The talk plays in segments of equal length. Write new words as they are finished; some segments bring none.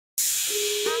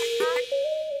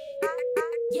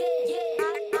Okay,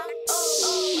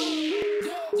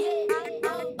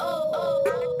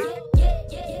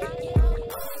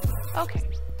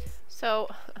 so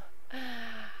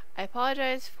I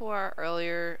apologize for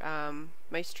earlier.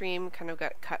 My stream kind of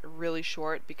got cut really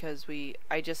short because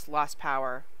I just lost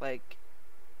power like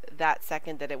that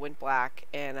second that it went black,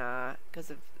 and because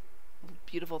of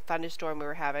beautiful thunderstorm we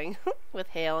were having with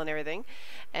hail and everything,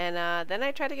 and then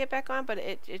I tried to get back on, but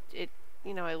it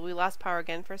you know, we lost power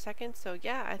again for a second. So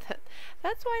yeah,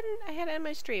 that's why I had to end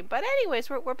my stream. But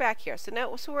anyways, we're back here. So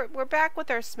now we're back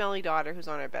with our smelly daughter who's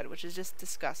on our bed, which is just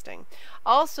disgusting.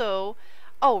 Also,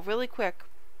 oh, really quick,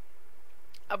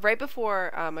 right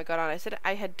before I got on, I said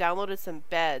I had downloaded some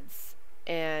beds,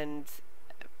 and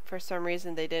for some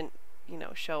reason they didn't, you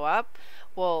know, show up.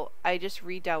 Well, I just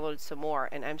re-downloaded some more,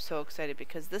 and I'm so excited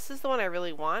because this is the one I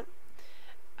really want,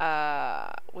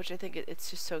 which I think it's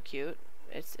just so cute.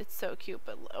 It's so cute.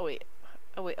 But oh wait,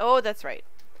 oh that's right,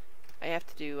 I have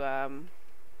to do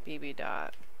bb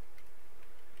dot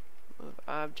move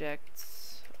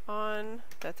objects on.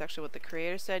 That's actually what the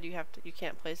creator said. You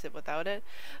can't place it without it.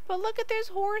 But look at, there's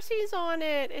horsies on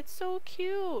it. It's so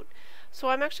cute. So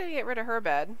I'm actually gonna get rid of her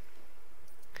bed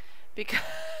because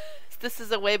this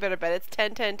is a way better bed. It's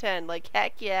 10 10 10. Like,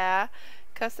 heck yeah.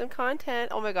 Custom content.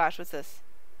 Oh my gosh, what's this?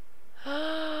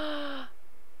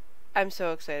 I'm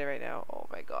so excited right now. Oh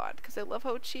my god, because I love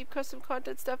how cheap custom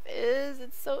content stuff is.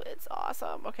 It's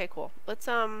awesome. Okay, cool. Let's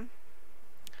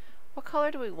what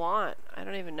color do we want? I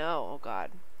don't even know. Oh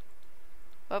god.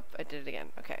 Oh, I did it again.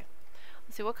 Okay.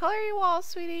 Let's see, what color are you walls,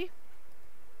 sweetie?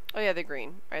 Oh yeah, they're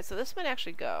green. Alright, so this might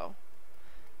actually go.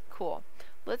 Cool.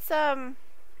 Let's actually,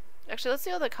 let's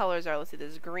see how the colors are. Let's see,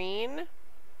 there's green.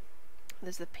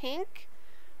 There's the pink.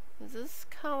 There's this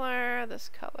color, this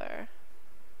color.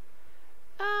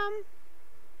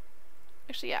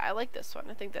 Actually, yeah, I like this one.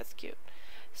 I think that's cute.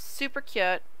 Super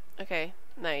cute. Okay,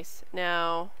 nice.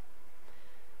 Now,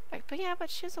 but yeah, but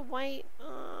she has a white.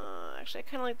 Actually, I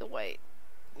kind of like the white.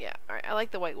 Yeah, alright, I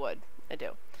like the white wood. I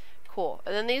do. Cool.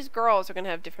 And then these girls are going to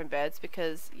have different beds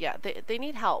because, yeah, they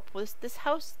need help. This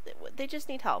house, they just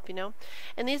need help, you know?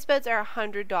 And these beds are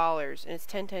 $100, and it's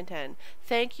 10 10 10.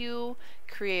 Thank you,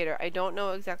 creator. I don't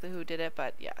know exactly who did it,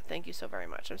 but yeah, thank you so very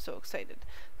much. I'm so excited.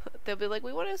 They'll be like,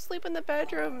 we want to sleep in the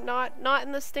bedroom, not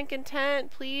in the stinking tent,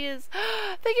 please.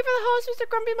 Thank you for the host, Mr.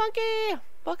 Grumpy Monkey.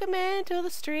 Welcome into the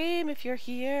stream if you're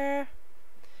here.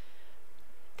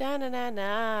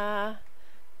 Da-na-na-na.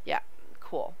 Yeah.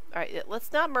 Cool. Alright,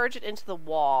 let's not merge it into the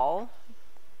wall.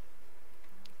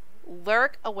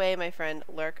 Lurk away, my friend.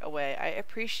 Lurk away. I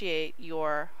appreciate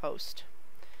your host.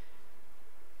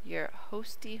 Your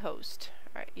hosty host.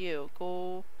 Alright, you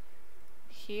go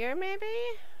here,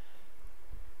 maybe?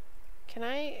 Can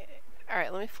I?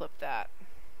 Alright, let me flip that.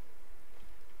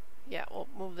 Yeah, we'll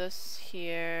move this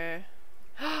here.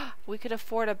 We could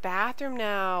afford a bathroom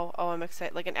now. Oh, I'm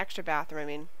excited. Like an extra bathroom, I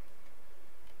mean.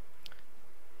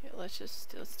 Let's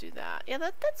do that. Yeah,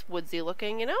 that's woodsy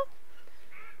looking, you know?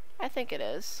 I think it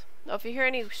is. Oh, if you hear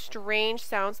any strange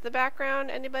sounds in the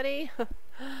background, anybody?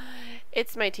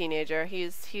 It's my teenager.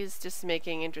 He's just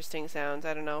making interesting sounds.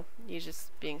 I don't know. He's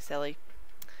just being silly.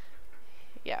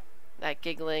 Yeah, that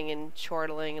giggling and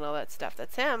chortling and all that stuff.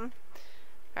 That's him.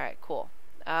 Alright, cool.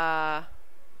 Oh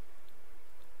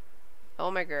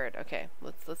my god. Okay,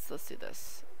 let's do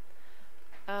this.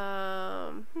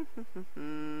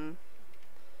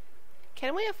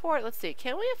 Can we afford, let's see,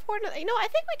 can we afford another, you know, I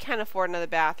think we can afford another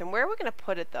bathroom. Where are we going to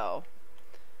put it, though?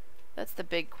 That's the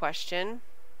big question.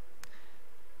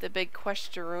 The big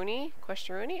questionroony?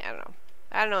 Questionroony? I don't know.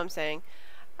 I don't know what I'm saying.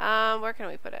 Where can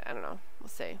we put it? I don't know.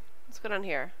 Let's see. Let's go down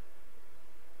here.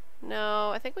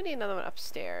 No, I think we need another one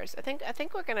upstairs. I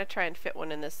think we're going to try and fit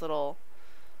one in this little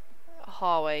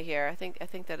hallway here. I think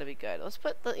that'll be good. Let's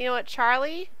put, you know what,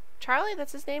 Charlie? Charlie,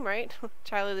 that's his name, right?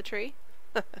 Charlie the tree?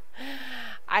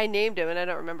 I named him and I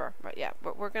don't remember, but yeah,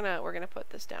 we're gonna put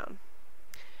this down.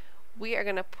 We are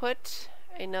gonna put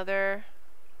another,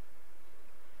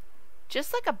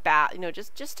 just like a bath, you know,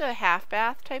 just a half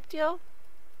bath type deal,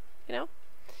 you know.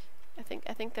 I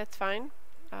think that's fine.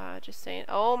 Just saying.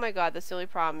 Oh my god, that's the only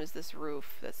problem is this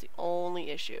roof. That's the only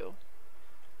issue.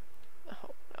 Oh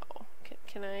no.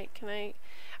 Can I?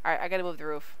 All right, I gotta move the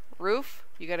roof. Roof,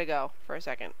 you gotta go for a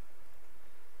second.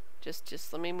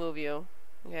 Just let me move you.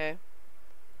 Okay.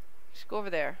 Just go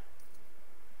over there.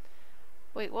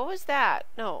 Wait, what was that?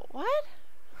 No, what?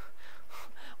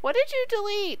 What did you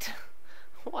delete?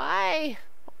 Why?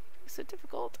 It's so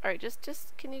difficult. All right, just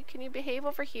can you behave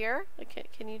over here? Like,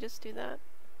 can you just do that?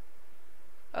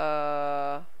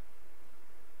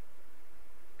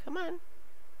 Come on.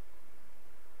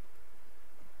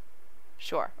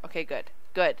 Sure. Okay, good.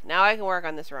 Good. Now I can work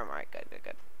on this room. All right, good, good,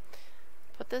 good.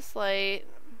 Put this light...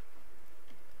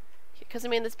 Because, I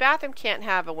mean, this bathroom can't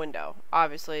have a window,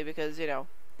 obviously, because, you know,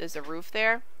 there's a roof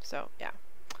there. So, yeah.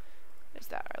 There's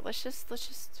that. All right, let's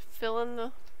just fill in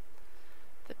the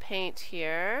paint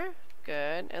here.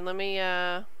 Good. And let me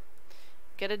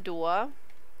get a door.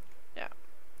 Yeah.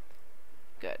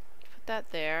 Good. Put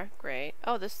that there. Great.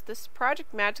 Oh, this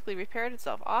project magically repaired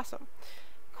itself. Awesome.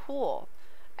 Cool.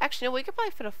 Actually, no, we could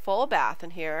probably fit a full bath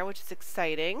in here, which is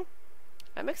exciting.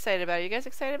 I'm excited about it. You guys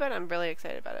excited about it? I'm really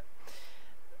excited about it.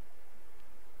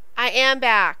 I am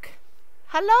back.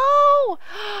 Hello.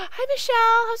 Hi,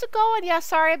 Michelle. How's it going? Yeah,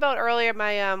 sorry about earlier.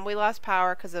 My we lost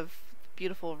power because of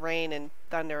beautiful rain and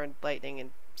thunder and lightning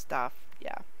and stuff.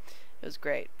 Yeah, it was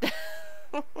great.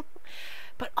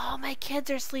 But all my kids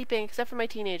are sleeping except for my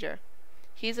teenager.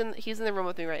 He's in the room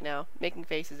with me right now, making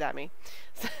faces at me.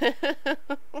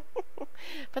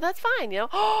 But that's fine, you know.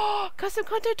 Oh, custom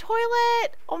content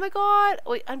toilet. Oh my god.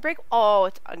 Wait, unbreakable. Oh,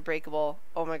 it's unbreakable.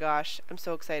 Oh my gosh, I'm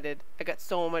so excited. I got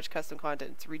so much custom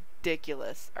content. It's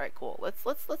ridiculous. All right, cool.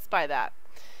 Let's buy that.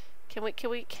 Can we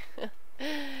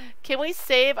can we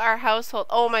save our household?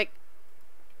 Oh my.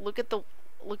 Look at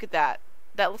that.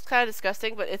 That looks kind of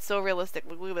disgusting, but it's so realistic.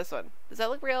 Look at this one. Does that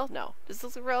look real? No. Does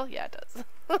this look real? Yeah, it does.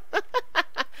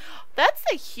 That's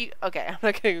a huge... Okay, I'm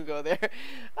not going to go there.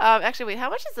 Actually, wait. How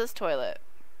much is this toilet?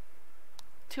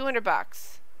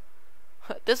 $200.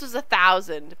 This was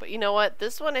 $1,000. But you know what?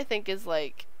 This one I think is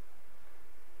like...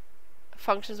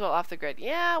 functions well off the grid.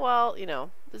 Yeah, well, you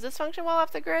know. Does this function well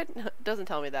off the grid? It doesn't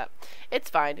tell me that. It's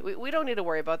fine. We don't need to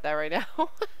worry about that right now.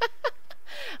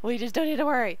 We just don't need to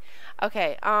worry.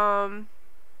 Okay,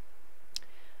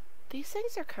 these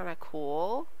things are kind of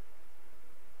cool.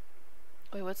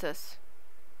 Wait, what's this?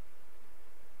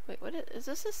 Wait, what is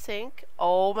this a sink?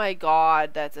 Oh my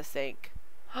god, that's a sink.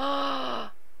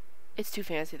 It's too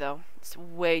fancy though. It's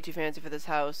way too fancy for this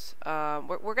house.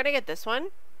 We're gonna get this one.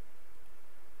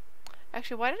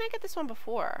 Actually, why didn't I get this one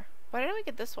before? Why didn't we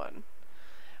get this one?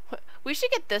 We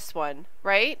should get this one,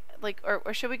 right? Like,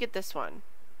 or should we get this one?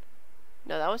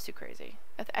 No, that was too crazy.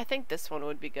 I think this one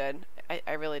would be good.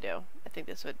 I really do. I think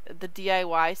this would... The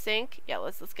DIY sink? Yeah,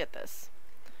 let's get this.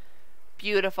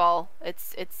 Beautiful.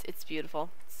 It's beautiful.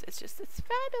 It's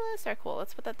fabulous. Alright, cool.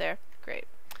 Let's put that there. Great.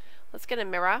 Let's get a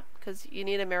mirror, because you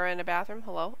need a mirror in a bathroom.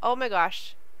 Hello? Oh my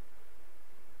gosh.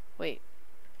 Wait.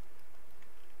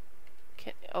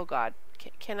 Oh god.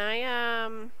 Can I,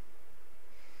 Oh,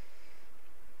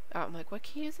 I'm like, what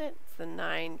key is it? It's the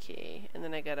 9 key. And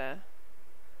then I gotta...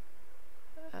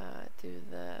 do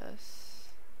this.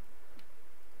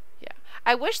 Yeah,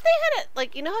 I wish they had it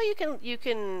like, you know how you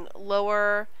can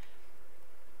lower,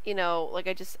 you know, like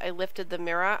I lifted the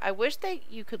mirror. I wish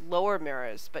you could lower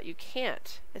mirrors, but you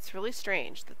can't. It's really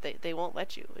strange that they won't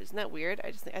let you. Isn't that weird?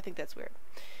 I think that's weird.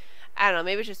 I don't know,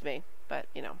 maybe it's just me, but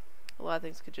you know, a lot of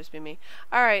things could just be me.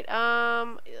 All right,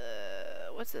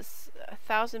 what's this?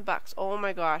 $1,000. Oh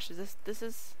my gosh, this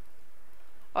is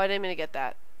oh, I didn't mean to get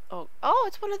that. Oh,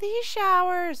 it's one of these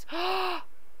showers.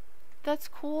 That's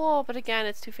cool, but again,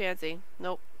 it's too fancy.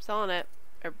 Nope, selling it.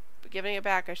 Or giving it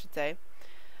back, I should say.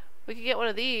 We could get one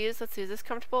of these. Let's see, is this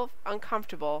comfortable?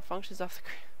 Uncomfortable. Functions off the...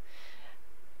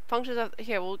 Functions off...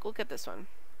 Here, we'll get this one.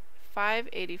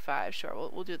 $5.85. Sure,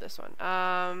 we'll do this one.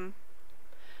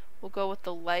 We'll go with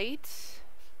the light.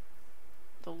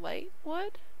 The light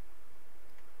wood?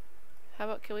 How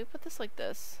about, can we put this like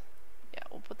this? Yeah,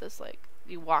 we'll put this like...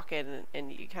 You walk in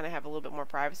and you kind of have a little bit more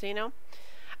privacy, you know?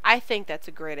 I think that's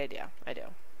a great idea. I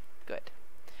do. Good.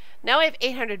 Now we have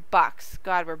 $800.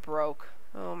 God, we're broke.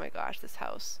 Oh my gosh, this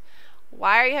house.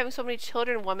 Why are you having so many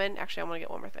children, woman? Actually, I want to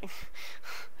get one more thing.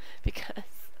 Because...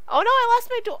 Oh no, I lost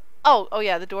my door. Oh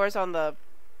yeah, the door's on the...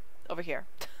 Over here.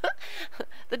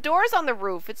 The door's on the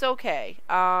roof. It's okay.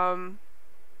 I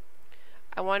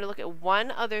want to look at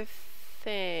one other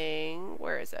thing.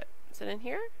 Where is it? Is it in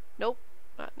here? Nope.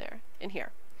 Not in there. In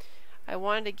here. I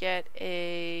wanted to get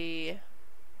a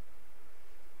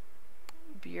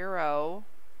bureau.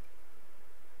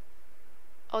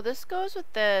 Oh, this goes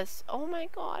with this. Oh my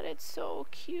god, it's so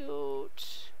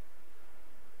cute.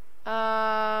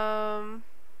 I'm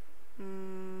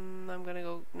gonna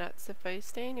go nuts if I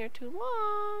stay in here too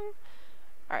long.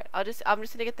 Alright, I'm just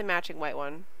gonna get the matching white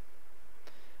one.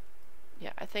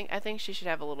 Yeah, I think she should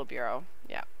have a little bureau.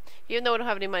 Yeah. Even though we don't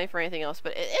have any money for anything else,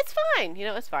 but it's fine. You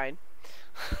know, it's fine.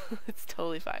 It's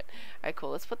totally fine. Alright,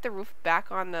 cool. Let's put the roof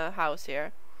back on the house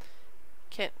here.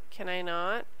 Can I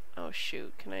not? Oh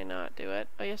shoot, can I not do it?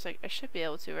 Oh yes, I should be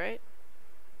able to, right?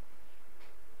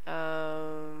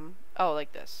 Oh,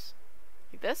 like this.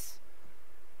 Like this?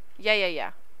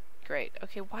 Yeah. Great.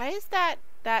 Okay, why is that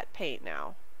that paint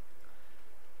now.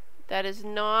 That is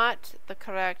not the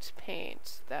correct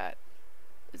paint. That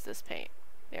is this paint.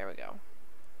 There we go.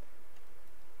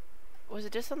 Was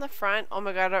it just on the front? Oh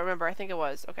my god, I don't remember. I think it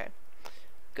was. Okay.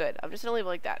 Good. I'm just gonna leave it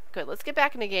like that. Good. Let's get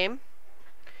back in the game.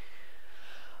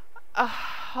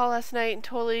 All last night and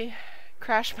totally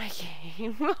crashed my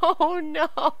game. Oh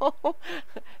no.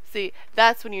 See,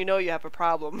 that's when you know you have a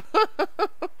problem.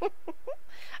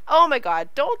 Oh my god,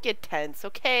 don't get tense,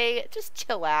 okay? Just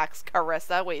chillax,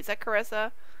 Carissa. Wait, is that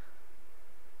Carissa?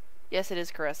 Yes, it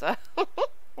is Carissa.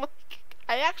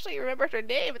 I actually remembered her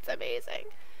name. It's amazing.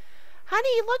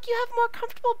 Honey, look, you have a more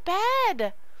comfortable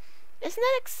bed. Isn't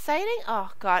that exciting?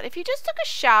 Oh, God. If you just took a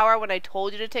shower when I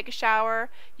told you to take a shower,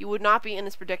 you would not be in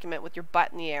this predicament with your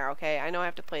butt in the air, okay? I know I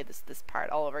have to play this part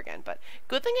all over again, but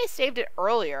good thing I saved it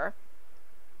earlier.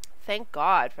 Thank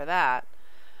God for that.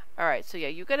 Alright, so yeah,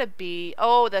 you gotta be...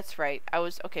 Oh, that's right.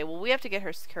 Okay, well, we have to get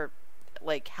her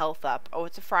like, health up. Oh,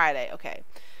 it's a Friday. Okay.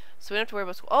 So we don't have to worry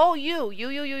about school. Oh,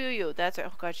 you. That's right.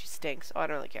 Oh, God, she stinks. Oh, I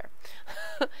don't really care.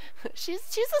 She's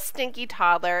a stinky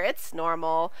toddler. It's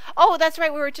normal. Oh, that's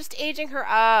right. We were just aging her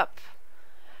up.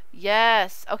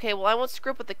 Yes. Okay, well, I won't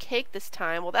screw up with the cake this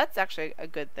time. Well, that's actually a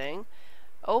good thing.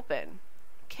 Open.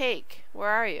 Cake. Where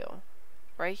are you?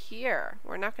 Right here.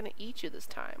 We're not going to eat you this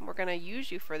time. We're going to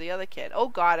use you for the other kid. Oh,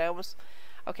 God, I almost...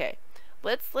 Okay.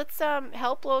 Let's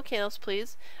help blow candles,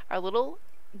 please. Our little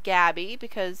Gabby,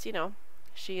 because, you know...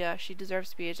 She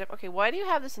deserves to be aged up. Okay, why do you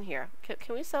have this in here?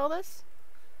 Can we sell this?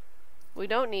 We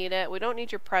don't need it. We don't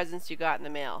need your presents you got in the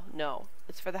mail. No,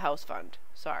 it's for the house fund.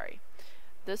 Sorry.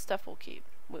 This stuff we'll keep.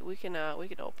 We can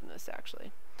open this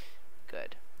actually.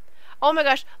 Good. Oh my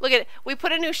gosh, look at it. We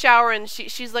put a new shower in.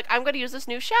 She's like, I'm gonna use this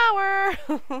new shower.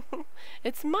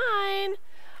 It's mine.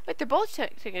 Wait, they're both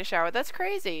taking a shower. That's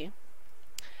crazy.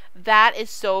 That is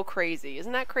so crazy.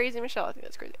 Isn't that crazy, Michelle? I think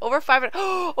that's crazy. Over 500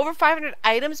 over 500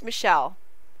 items, Michelle.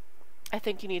 I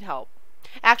think you need help.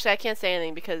 Actually, I can't say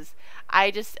anything because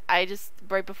I just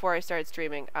right before I started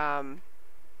streaming, oh,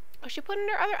 she put in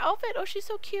her other outfit. Oh, she's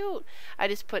so cute. I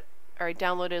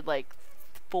downloaded like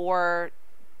 4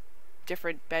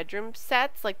 different bedroom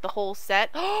sets, like the whole set.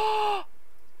 Oh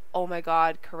my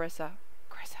god, Carissa,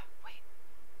 wait.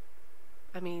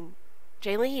 I mean,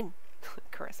 Jaylene.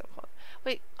 Carissa, hold on.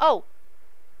 Wait, oh.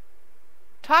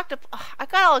 I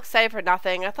got all excited for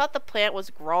nothing. I thought the plant was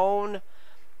grown.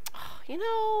 You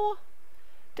know,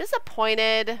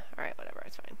 disappointed. Alright, whatever,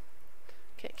 it's fine.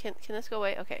 Can this go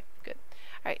away? Okay, good.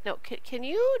 Alright, no, can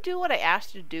you do what I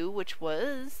asked you to do, which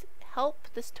was help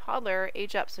this toddler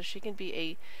age up so she can be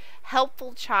a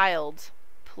helpful child?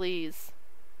 Please.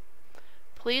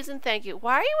 Please and thank you.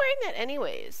 Why are you wearing that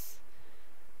anyways?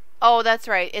 Oh, that's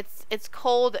right. It's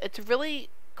cold. It's really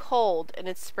cold and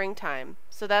it's springtime.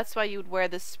 So that's why you would wear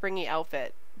this springy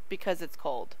outfit, because it's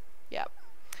cold. Yep.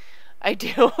 I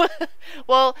do.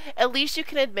 Well, at least you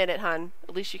can admit it, hon.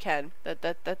 At least you can.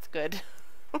 That's good.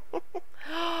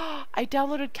 I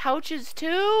downloaded couches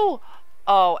too.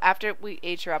 Oh, after we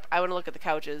age her up, I want to look at the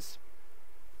couches.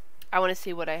 I want to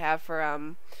see what I have for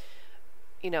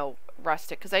you know,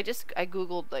 rustic, because I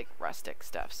googled like rustic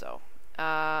stuff. So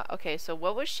okay, so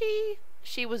what was she?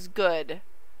 She was good.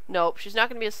 Nope, she's not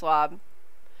gonna be a slob.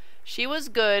 She was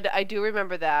good. I do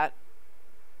remember that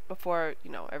before,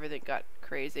 you know, everything got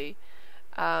crazy.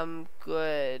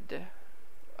 Good.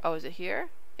 Oh, is it here?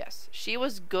 Yes, she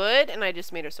was good, and I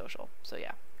just made her social. So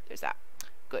yeah, there's that.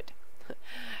 Good.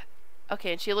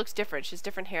 Okay, and she looks different. She has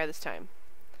different hair this time.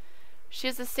 She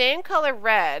has the same color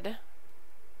red,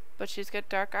 but she's got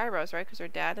dark eyebrows, right? Because her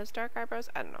dad has dark eyebrows?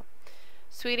 I don't know.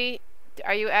 Sweetie,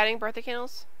 are you adding birthday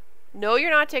candles? No, you're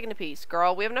not taking a piece,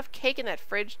 girl. We have enough cake in that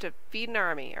fridge to feed an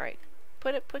army. All right,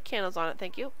 put candles on it.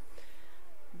 Thank you.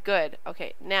 Good.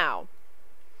 Okay, now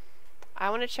I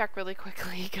want to check really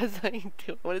quickly because I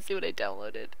want to see what I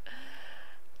downloaded.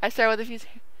 I started with a few.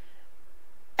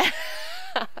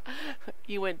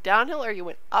 You went downhill or you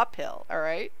went uphill? All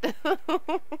right.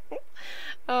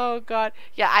 Oh God.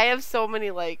 Yeah, I have so many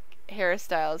like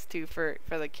hairstyles too for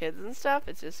the kids and stuff.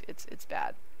 It's just it's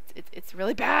bad. It's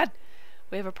really bad.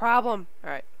 We have a problem. All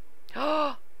right.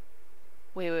 Oh.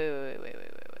 Wait.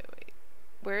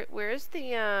 Where's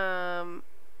the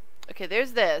Okay,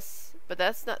 there's this, but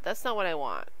that's not what I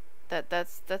want.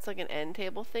 That's like an end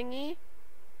table thingy.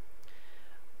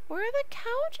 Where are the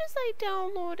couches I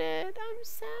downloaded? I'm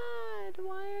sad.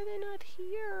 Why are they not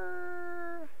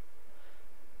here?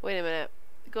 Wait a minute.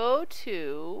 Go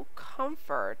to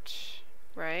comfort,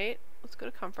 right? Let's go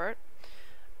to comfort.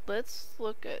 Let's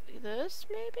look at this,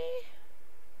 maybe?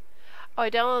 Oh, I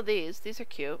downloaded these. These are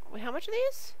cute. Wait, how much are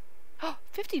these? Oh,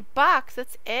 $50.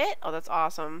 That's it? Oh, that's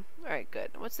awesome. Alright,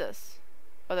 good. What's this?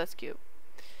 Oh, that's cute.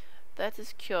 That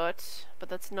is cute, but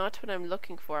that's not what I'm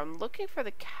looking for. I'm looking for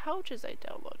the couches I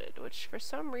downloaded, which for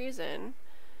some reason,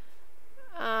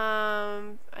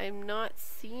 I'm not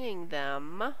seeing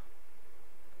them.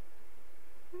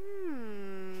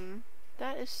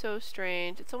 That is so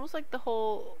strange. It's almost like the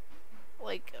whole,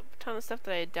 like, a ton of stuff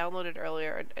that I had downloaded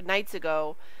earlier, nights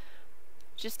ago,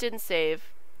 just didn't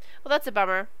save. Well, that's a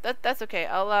bummer. That's okay.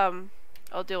 I'll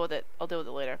deal with it. I'll deal with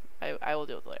it later. I will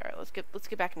deal with it later. All right, let's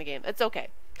get back in the game. It's okay.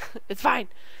 It's fine.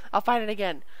 I'll find it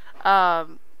again.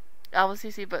 Alpha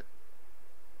CC, but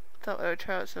thought I would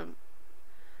try out some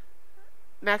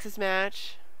Max's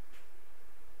match.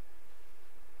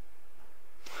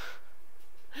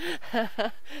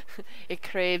 It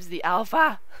craves the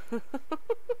alpha.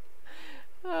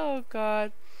 Oh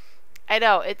god. I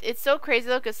know, it's so crazy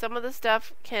though, because some of the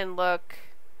stuff can look...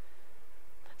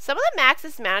 Some of the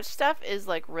Max's match stuff is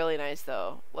like really nice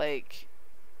though. Like,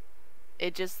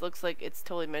 it just looks like it's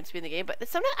totally meant to be in the game. But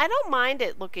sometimes I don't mind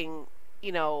it looking,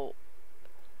 you know,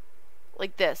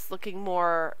 like this, looking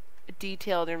more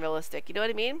detailed and realistic. You know what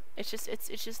I mean? It's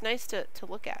just nice to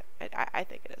look at. I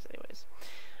think it is anyways.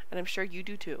 And I'm sure you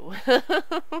do too.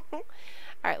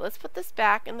 Alright, let's put this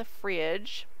back in the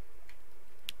fridge.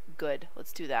 Good,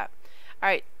 let's do that.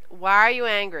 Alright, why are you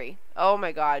angry? Oh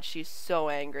my god, she's so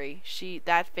angry.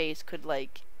 That face could,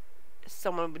 like,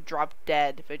 someone would drop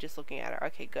dead if they're just looking at her.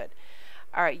 Okay, good.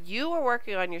 Alright, you are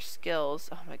working on your skills.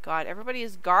 Oh my god, everybody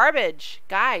is garbage.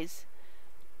 Guys.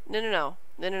 No.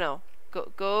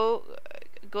 Go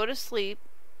to sleep.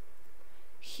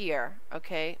 Here,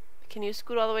 okay? Can you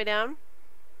scoot all the way down?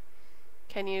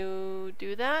 Can you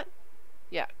do that?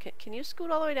 Yeah, can you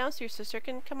scoot all the way down so your sister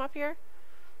can come up here?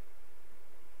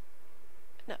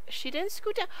 No, she didn't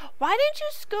scoot down. Why didn't you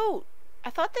scoot? I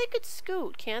thought they could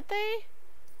scoot, can't they?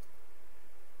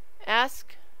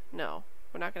 Ask? No,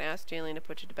 we're not going to ask Jaylene to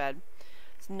put you to bed.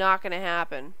 It's not going to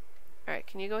happen. Alright,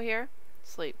 can you go here?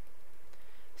 Sleep.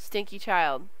 Stinky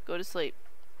child, go to sleep.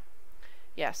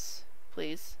 Yes,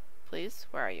 please. Please,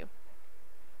 where are you?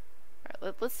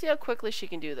 Alright, let's see how quickly she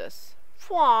can do this.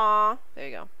 Fwah! There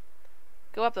you go.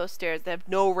 Go up those stairs that have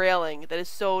no railing. That is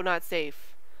so not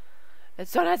safe. It's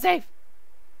so not safe!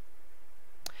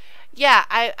 Yeah,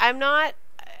 I'm not...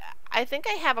 I think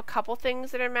I have a couple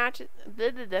things that are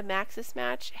the Maxis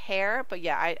match hair, but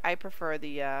yeah, I prefer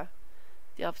the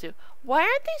Elf 2. Why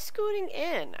aren't they scooting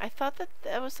in? I thought that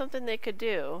was something they could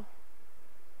do.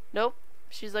 Nope.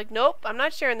 She's like, nope, I'm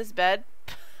not sharing this bed.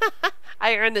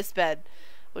 I earned this bed.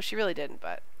 Well, she really didn't,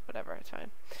 but whatever, it's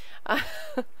fine.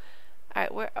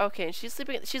 Alright, okay, and she's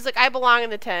sleeping. She's like, I belong in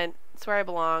the tent. That's where I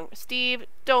belong. Steve,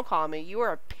 don't call me. You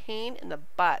are a pain in the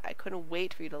butt. I couldn't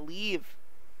wait for you to leave.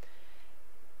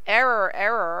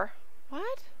 Error.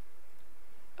 What?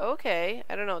 Okay,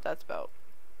 I don't know what that's about.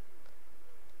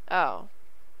 Oh.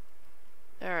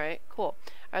 Alright, cool.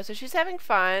 Alright, so she's having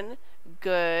fun.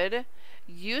 Good.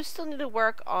 You still need to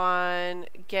work on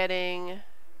getting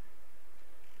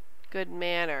good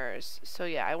manners. So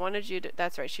yeah, I wanted you to...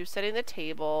 That's right, she was setting the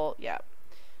table. Yeah.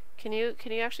 Can you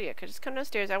actually... Yeah, just come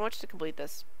downstairs. I want you to complete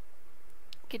this.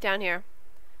 Get down here.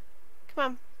 Come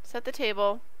on. Set the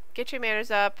table. Get your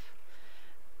manners up.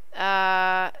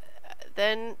 Then...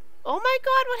 Oh my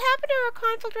god, what happened to our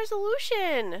conflict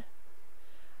resolution?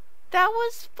 That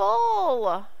was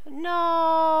full.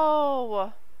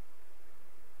 No.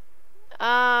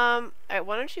 Alright,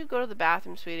 why don't you go to the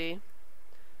bathroom, sweetie?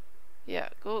 Yeah,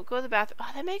 go to the bathroom.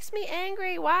 Oh, that makes me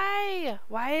angry. Why?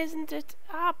 Why isn't it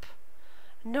up?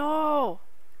 No.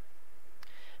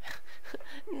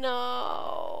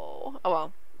 No. Oh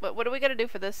well. What do we gotta do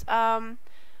for this?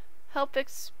 Help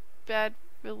fix bad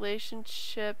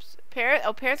relationships.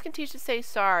 Parents can teach to say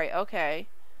sorry. Okay.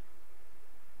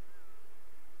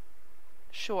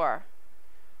 Sure.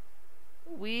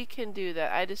 We can do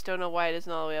that. I just don't know why it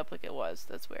isn't all the way up like it was.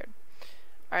 That's weird.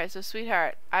 Alright, so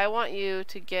sweetheart, I want you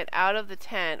to get out of the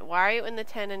tent. Why are you in the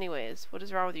tent anyways? What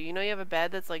is wrong with you? You know you have a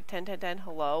bed that's like 10, 10, 10.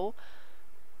 Hello?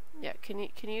 Yeah, can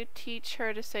you teach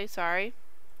her to say sorry?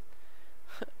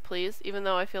 Please? Even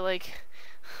though I feel like...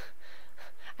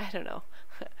 I don't know.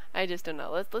 I just don't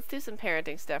know. Let's do some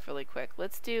parenting stuff really quick.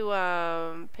 Let's do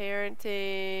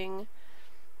parenting...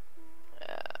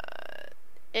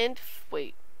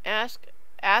 wait.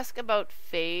 Ask about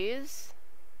phase.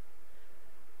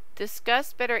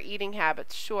 Discuss better eating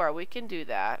habits. Sure, we can do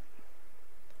that.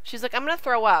 She's like, I'm gonna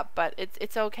throw up, but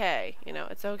it's okay. You know,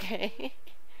 it's okay.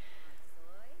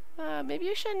 Maybe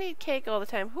you shouldn't eat cake all the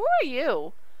time. Who are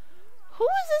you? Who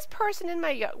is this person in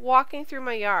my walking through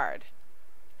my yard?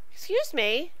 Excuse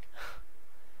me.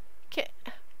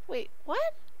 Wait,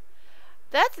 what?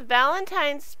 That's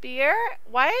Valentine's spear?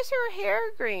 Why is her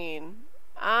hair green?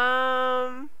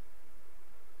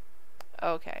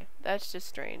 Okay, that's just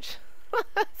strange.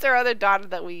 It's our other daughter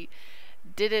that we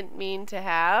didn't mean to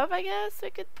have, I guess I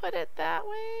could put it that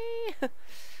way.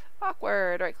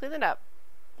 Awkward. Alright, clean it up.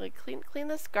 Like, clean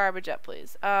this garbage up,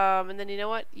 please. And then you know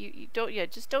what? You don't, yeah,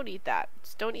 just don't eat that.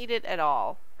 Just don't eat it at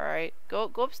all. Alright?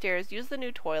 Go upstairs, use the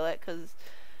new toilet, because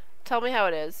tell me how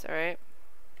it is, alright?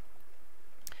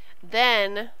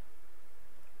 Then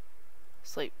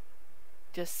sleep.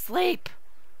 Just sleep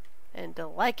and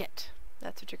like it.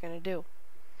 That's what you're gonna do.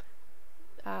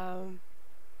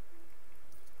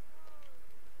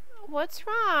 What's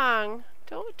wrong?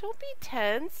 Don't be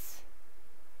tense.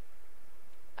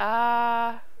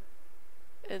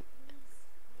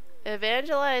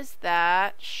 Evangelize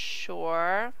that,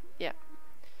 sure. Yeah.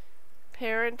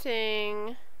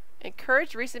 Parenting.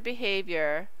 Encourage recent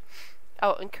behavior.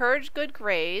 Oh, encourage good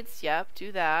grades. Yep,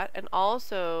 do that. And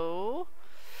also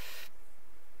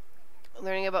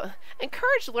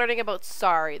encourage learning about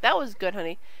sorry. That was good,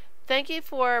 honey. Thank you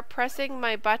for pressing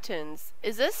my buttons.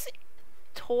 Is this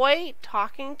toy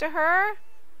talking to her?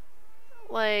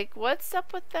 Like, what's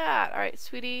up with that? Alright,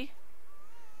 sweetie.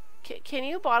 Can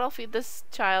you bottle feed this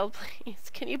child, please?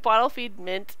 Can you bottle feed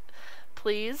Mint,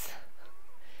 please?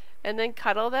 And then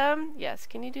cuddle them? Yes,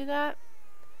 can you do that?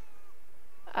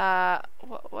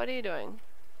 What are you doing?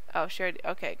 Oh, sure.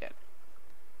 Okay, good.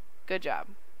 Good job.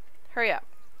 Hurry up.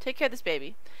 Take care of this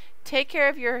baby. Take care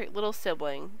of your little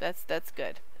sibling. That's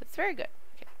good. That's very good.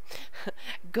 Okay.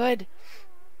 Good.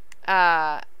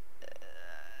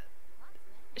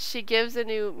 She gives a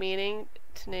new meaning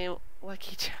to name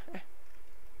Lucky Charm.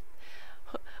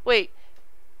 Wait.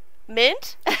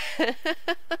 Mint? Is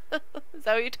that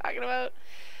what you're talking about?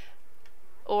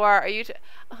 Or are you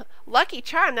Lucky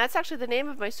Charm? That's actually the name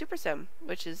of my super sim,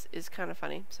 which is kind of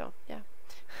funny. So yeah,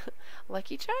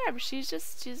 Lucky Charm. She's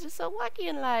just so lucky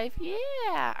in life.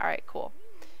 Yeah. All right. Cool.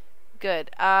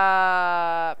 Good.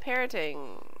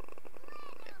 Parenting.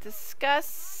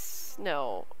 Discuss.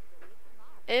 No.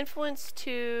 Influence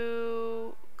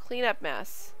to clean up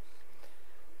mess.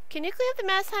 Can you clean up the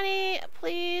mess, honey?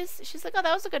 Please. She's like, oh,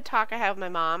 that was a good talk I had with my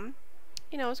mom.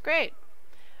 You know, it was great.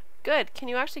 Good. Can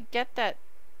you actually get that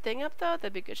thing up, though?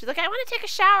 That'd be good. She's like, I want to take a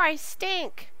shower. I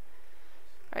stink.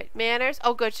 All right. Manners.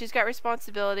 Oh, good. She's got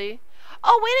responsibility.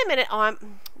 Oh, wait a minute. Oh,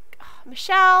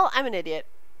 Michelle, I'm an idiot.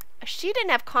 She didn't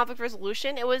have conflict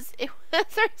resolution. It was her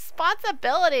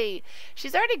responsibility.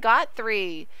 She's already got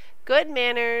 3. Good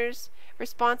manners,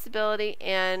 responsibility,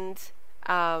 and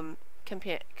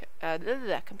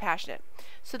compassionate.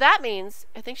 So that means,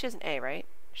 I think she has an A, right?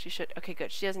 She should. Okay,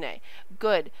 good. She has an A.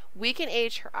 Good. We can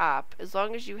age her up as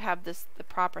long as you have the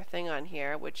proper thing on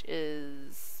here, which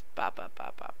is where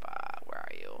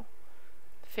are you?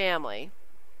 Family.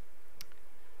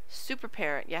 Super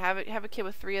parent. Yeah, have a kid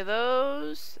with 3 of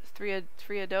those. 3 of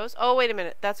those. Oh, wait a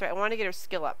minute. That's right. I want to get her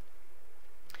skill up.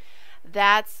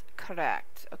 That's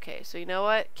correct. Okay, so you know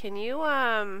what? Can you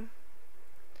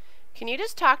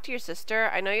just talk to your sister?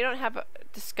 I know you don't have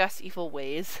discuss evil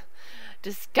ways.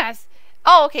 Discuss.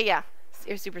 Oh, okay, yeah.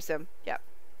 Your super sim. Yeah.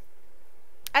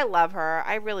 I love her.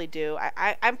 I really do.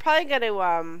 I'm probably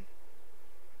gonna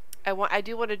I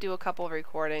do want to do a couple of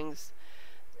recordings.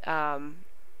 Oh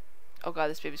god,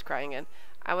 this baby's crying again.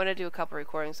 I want to do a couple of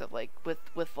recordings of like with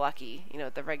Lucky, you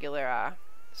know, the regular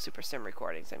super sim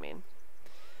recordings, I mean.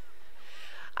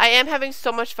 I am having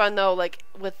so much fun though, like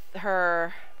with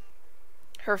her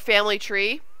family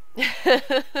tree.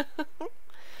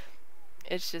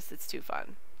 It's too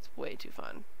fun. It's way too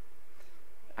fun.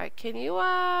 Alright, can you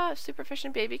super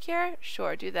efficient baby care?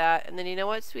 Sure, do that. And then you know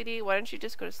what, sweetie? Why don't you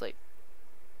just go to sleep?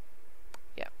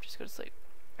 Yeah, just go to sleep.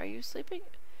 Are you sleeping?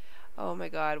 Oh my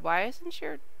god, why isn't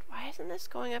this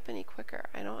going up any quicker?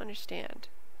 I don't understand.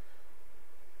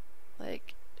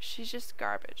 Like, she's just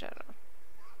garbage, I don't know.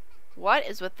 What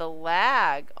is with the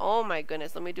lag? Oh my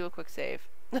goodness, let me do a quick save.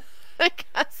 I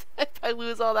guess if I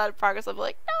lose all that progress, I'll be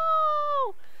like,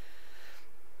 no!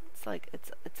 It's like,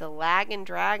 it's a lag and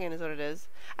dragon is what it is.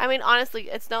 I mean, honestly,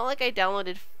 it's not like I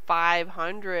downloaded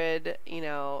 500, you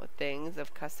know, things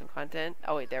of custom content.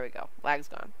 Oh wait, there we go. Lag's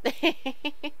gone.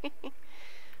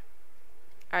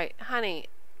 Alright, honey.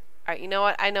 Alright, you know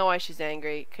what? I know why she's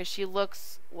angry. Because she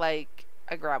looks like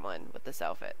a gremlin with this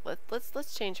outfit.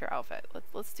 Let's change her outfit.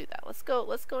 Let's do that. Let's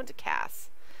go into Cass.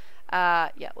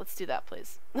 Yeah, let's do that,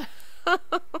 please.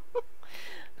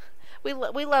 we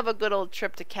love a good old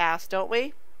trip to Cass, don't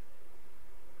we?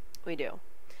 We do.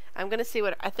 I'm gonna see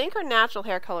what I think her natural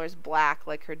hair color is black,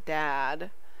 like her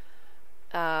dad.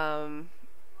 Yeah.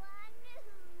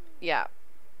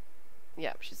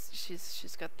 Yeah,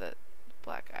 she's got the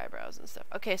black eyebrows and stuff.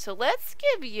 Okay, so let's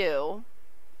give you...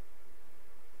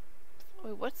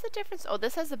 Wait, what's the difference? Oh,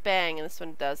 this has a bang and this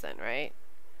one doesn't, right?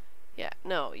 Yeah,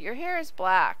 no, your hair is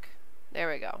black. There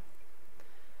we go.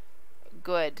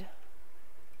 Good.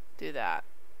 Do that.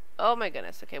 Oh my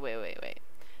goodness. Okay, wait.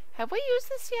 Have we used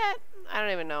this yet? I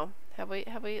don't even know. Have we?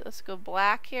 Let's go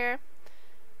black here.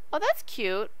 Oh, that's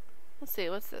cute. Let's see.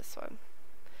 What's this one?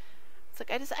 It's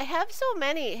like I have so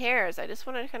many hairs. I just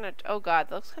want to kind of. Oh God,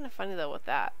 that looks kind of funny though with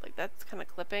that. Like that's kind of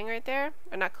clipping right there,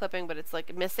 or not clipping, but it's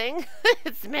like missing.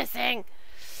 It's missing.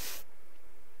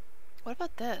 What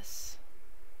about this?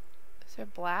 Is there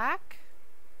black?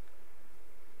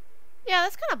 Yeah,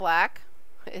 that's kind of black.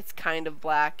 It's kind of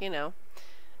black, you know.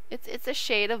 It's a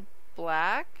shade of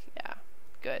black. Yeah,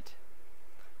 good.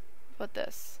 What about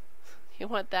this? You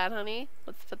want that, honey?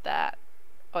 Let's put that.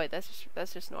 Oh wait,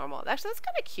 that's just normal. Actually, that's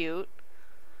kind of cute.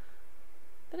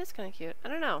 That is kind of cute. I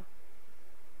don't know.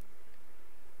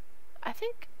 I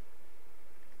think.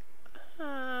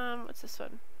 What's this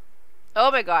one?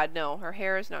 Oh my God, no, her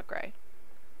hair is not gray.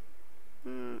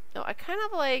 No, I kind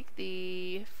of like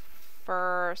the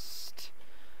first.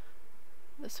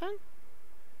 This one?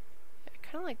 Yeah, I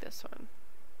kind of like this one.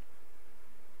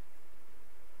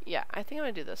 Yeah, I think I'm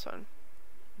gonna do this one.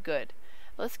 Good.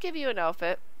 Let's give you an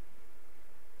outfit.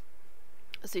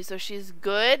 Let's see, so she's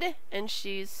good and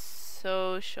she's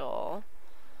social.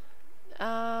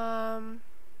 And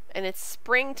it's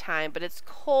springtime, but it's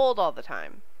cold all the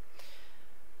time,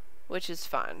 which is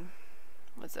fun.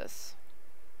 What's this?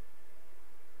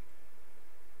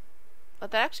 Oh,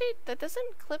 that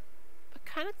doesn't clip. It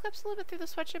kind of clips a little bit through the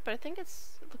sweatshirt, but I think it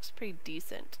looks pretty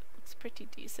decent. Looks pretty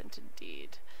decent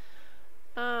indeed.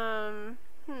 I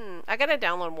gotta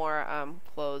download more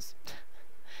clothes.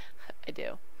 I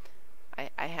do.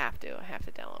 I have to. I have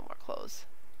to download more clothes.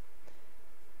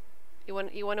 You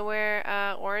want to wear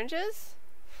oranges?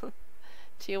 Do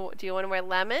you want to wear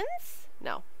lemons?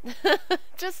 No.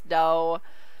 Just no.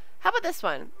 How about this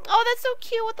one? Oh, that's so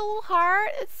cute with the little heart.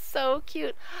 It's so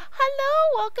cute.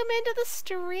 Hello, welcome into the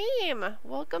stream.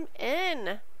 Welcome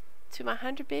in to my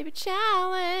 100 baby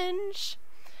challenge.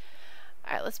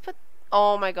 All right, let's put.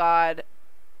 Oh my God,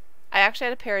 I actually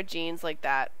had a pair of jeans like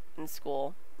that in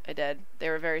school. I did. They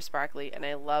were very sparkly, and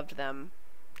I loved them.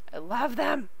 I love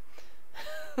them.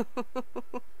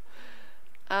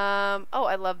 Oh,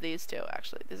 I love these too.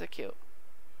 Actually, these are cute.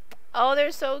 Oh,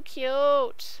 they're so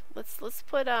cute. Let's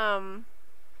put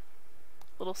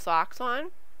little socks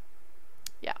on.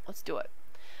 Yeah, let's do it.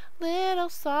 Little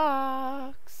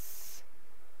socks.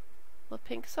 Little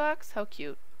pink socks. How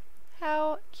cute.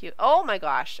 How cute. Oh my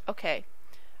gosh. Okay.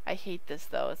 I hate this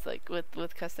though. It's like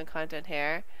with custom content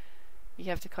hair, you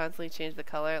have to constantly change the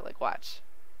color. Like watch.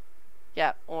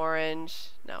 Yeah,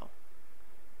 orange. No.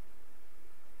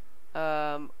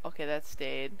 Okay, that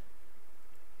stayed.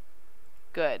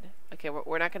 Good. Okay,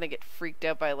 we're not gonna get freaked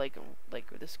out by like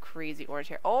this crazy orange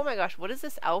hair. Oh my gosh, what is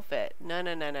this outfit? No.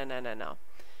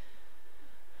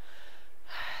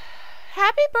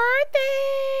 Happy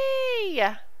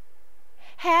birthday!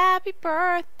 Happy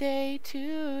birthday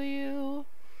to you.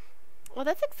 Well,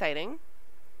 that's exciting.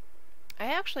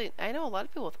 I know a lot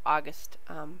of people with August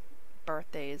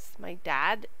birthdays. My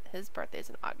dad, his birthday's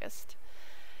in August.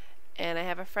 And I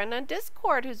have a friend on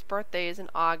Discord whose birthday is in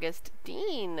August,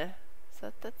 Dean.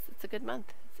 So it's a good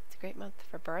month. It's a great month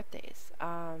for birthdays.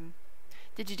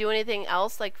 Did you do anything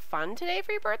else like fun today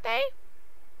for your birthday?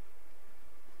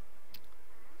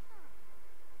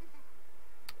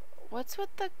 What's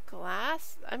with the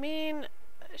glass? I mean,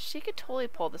 she could totally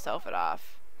pull this outfit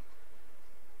off.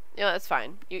 You know, that's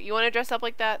fine. You want to dress up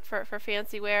like that for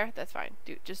fancy wear? That's fine.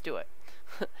 Just do it.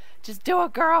 Just do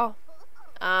it, girl.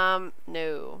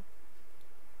 No.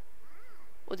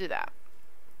 We'll do that.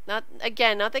 Not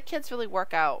that kids really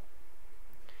work out.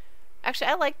 Actually,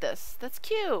 I like this. That's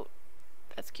cute.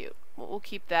 That's cute. We'll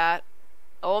keep that.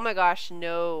 Oh my gosh,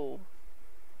 no.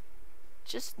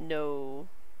 Just no.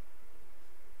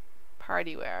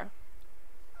 Party wear.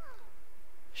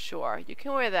 Sure, you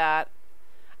can wear that.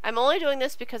 I'm only doing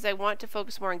this because I want to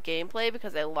focus more on gameplay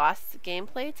because I lost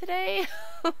gameplay today.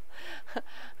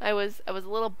 I was a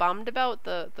little bummed about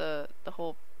the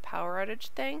whole power outage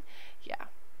thing. Yeah.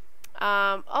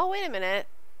 Oh wait a minute.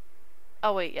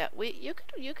 Oh wait, yeah. You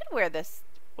could wear this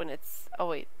when it's. Oh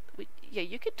wait. Yeah,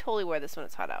 you could totally wear this when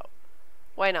it's hot out.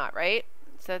 Why not, right?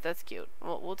 So that's cute.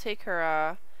 We'll take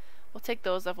her. We'll take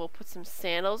those off. We'll put some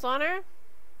sandals on her.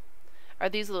 Are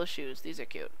these little shoes? These are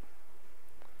cute.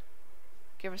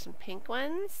 Give her some pink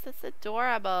ones. That's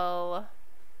adorable.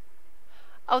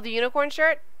 Oh, the unicorn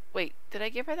shirt? Wait, did I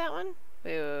give her that one?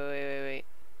 Wait.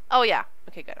 Oh, yeah.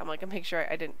 Okay, good. I'm like, make sure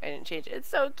I didn't change it. It's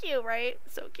so cute, right?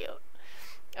 So cute.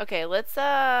 Okay, let's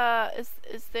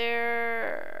is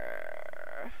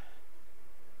there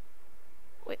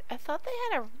wait, I thought they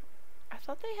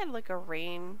had like a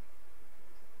rain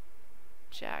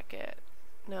jacket.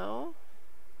 No?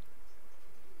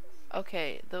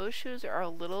 Okay, those shoes are a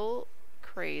little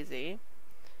crazy.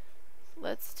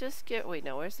 Let's just get wait,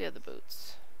 no, where's the other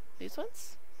boots? These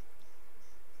ones?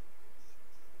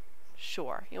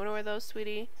 Sure. You want to wear those,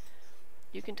 sweetie?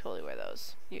 You can totally wear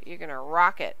those. You're gonna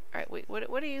rock it. All right. Wait.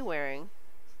 What are you wearing?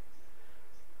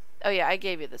 Oh yeah, I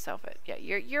gave you this outfit. Yeah,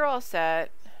 you're all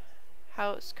set.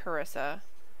 How's Carissa?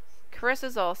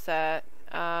 Carissa's all set.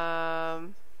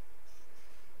 I'm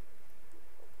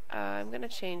gonna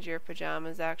change your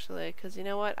pajamas actually, because you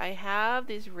know what? I have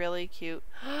these really cute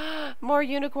more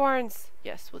unicorns.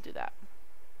 Yes, we'll do that.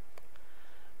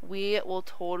 We will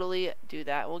totally do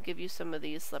that. We'll give you some of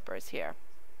these slippers here.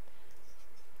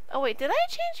 Oh wait, did I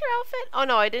change your outfit? Oh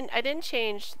no, I didn't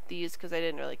change these because I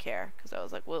didn't really care, because I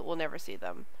was like, we'll never see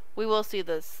them. We will see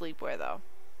the sleepwear though,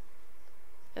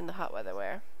 and the hot weather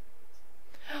wear.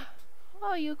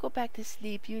 Oh, you go back to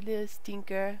sleep, you little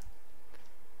stinker.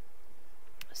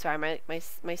 Sorry, my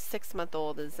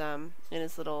 6-month-old is in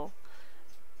his little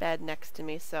bed next to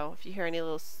me, so if you hear any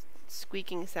little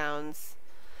squeaking sounds,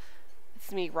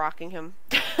 it's me rocking him.